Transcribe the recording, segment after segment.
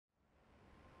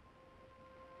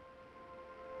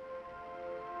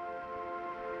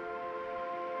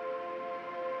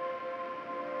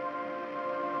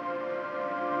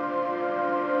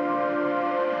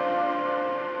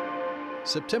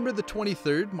September the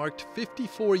 23rd marked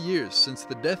 54 years since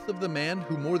the death of the man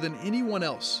who more than anyone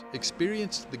else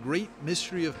experienced the great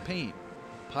mystery of pain,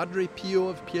 Padre Pio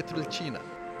of Pietrelcina,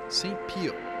 Saint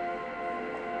Pio.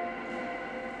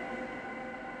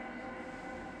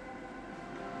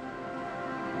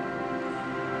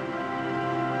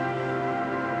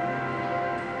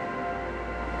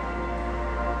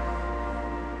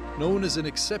 Known as an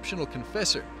exceptional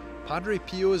confessor, Padre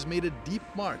Pio has made a deep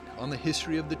mark on the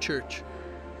history of the Church.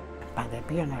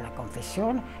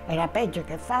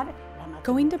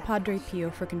 Going to Padre Pio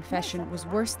for confession was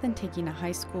worse than taking a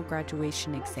high school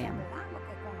graduation exam.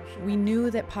 We knew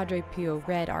that Padre Pio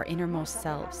read our innermost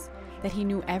selves, that he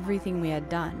knew everything we had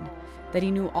done, that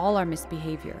he knew all our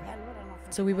misbehavior.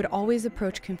 So we would always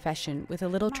approach confession with a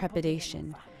little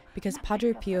trepidation, because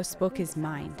Padre Pio spoke his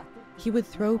mind. He would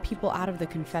throw people out of the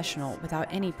confessional without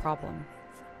any problem.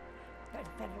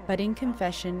 But in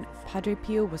confession, Padre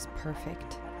Pio was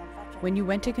perfect. When you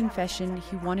went to confession,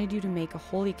 he wanted you to make a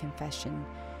holy confession.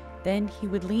 Then he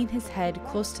would lean his head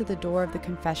close to the door of the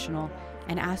confessional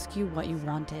and ask you what you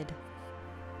wanted.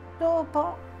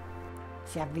 Dopo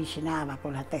si avvicinava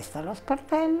con la testa allo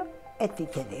sportello e ti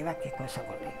chiedeva che cosa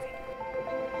volevi.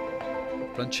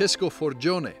 Francesco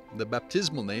Forgione, the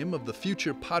baptismal name of the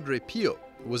future Padre Pio,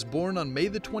 was born on May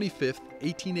the 25th,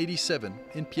 1887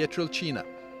 in Pietrelcina,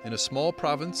 in a small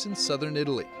province in southern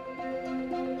Italy.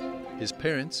 His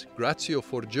parents, Grazio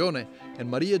Forgione and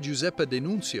Maria Giuseppa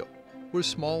Denunzio, were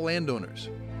small landowners.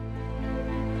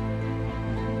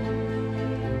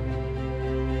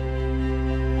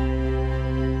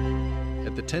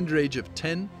 At the tender age of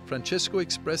 10, Francesco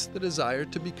expressed the desire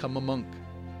to become a monk.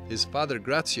 His father,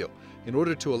 Grazio, in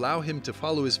order to allow him to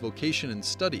follow his vocation and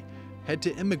study, had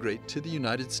to immigrate to the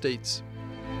United States.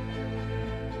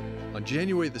 On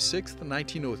January the 6th,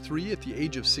 1903, at the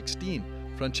age of 16,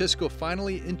 Francesco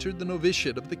finally entered the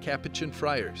novitiate of the Capuchin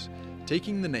friars,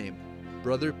 taking the name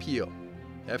Brother Pio.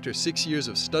 After 6 years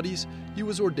of studies, he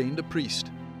was ordained a priest.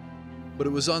 But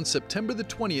it was on September the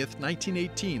 20th,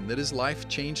 1918, that his life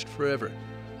changed forever.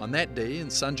 On that day in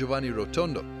San Giovanni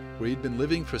Rotondo, where he'd been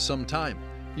living for some time,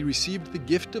 he received the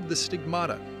gift of the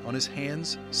stigmata on his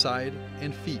hands, side,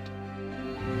 and feet.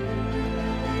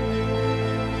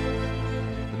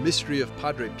 The mystery of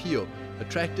Padre Pio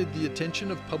attracted the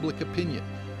attention of public opinion,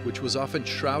 which was often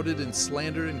shrouded in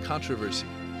slander and controversy.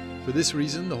 For this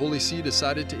reason, the Holy See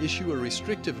decided to issue a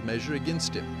restrictive measure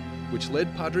against him, which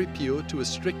led Padre Pio to a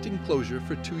strict enclosure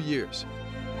for 2 years.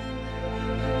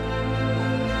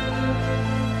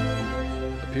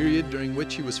 A period during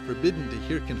which he was forbidden to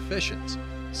hear confessions,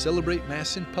 celebrate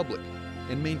Mass in public,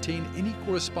 and maintain any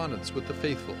correspondence with the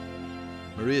faithful.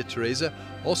 Maria Teresa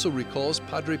also recalls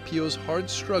Padre Pio's hard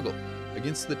struggle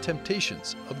against the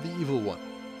temptations of the evil one.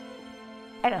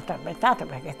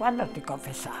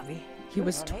 He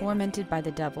was tormented by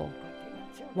the devil.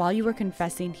 While you were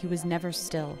confessing, he was never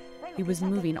still. He was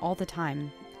moving all the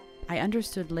time. I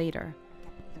understood later.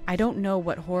 I don't know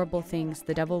what horrible things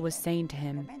the devil was saying to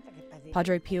him.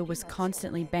 Padre Pio was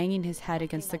constantly banging his head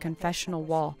against the confessional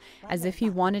wall as if he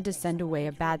wanted to send away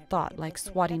a bad thought, like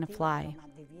swatting a fly.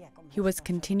 He was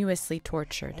continuously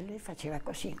tortured.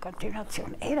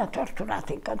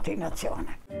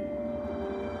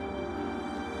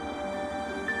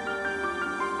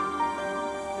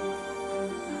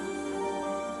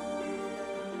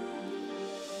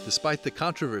 Despite the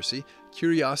controversy,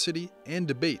 curiosity, and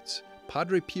debates,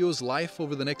 Padre Pio's life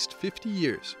over the next 50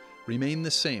 years remained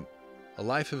the same, a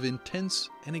life of intense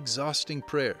and exhausting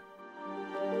prayer.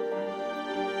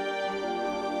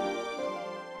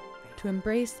 To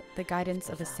embrace the guidance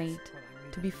of a saint,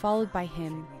 to be followed by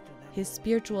him, his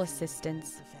spiritual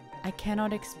assistance, I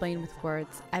cannot explain with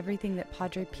words everything that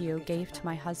Padre Pio gave to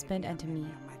my husband and to me.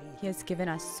 He has given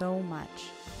us so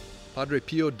much. Padre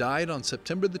Pio died on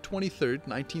September the 23rd,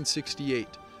 1968,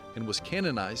 and was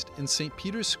canonized in St.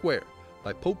 Peter's Square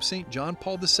by Pope St. John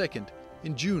Paul II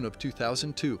in June of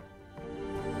 2002.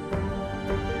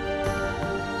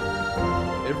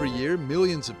 Every year,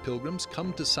 millions of pilgrims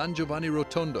come to San Giovanni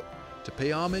Rotondo to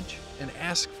pay homage and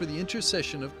ask for the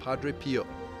intercession of Padre Pio,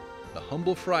 the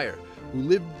humble friar who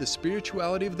lived the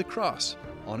spirituality of the cross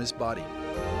on his body.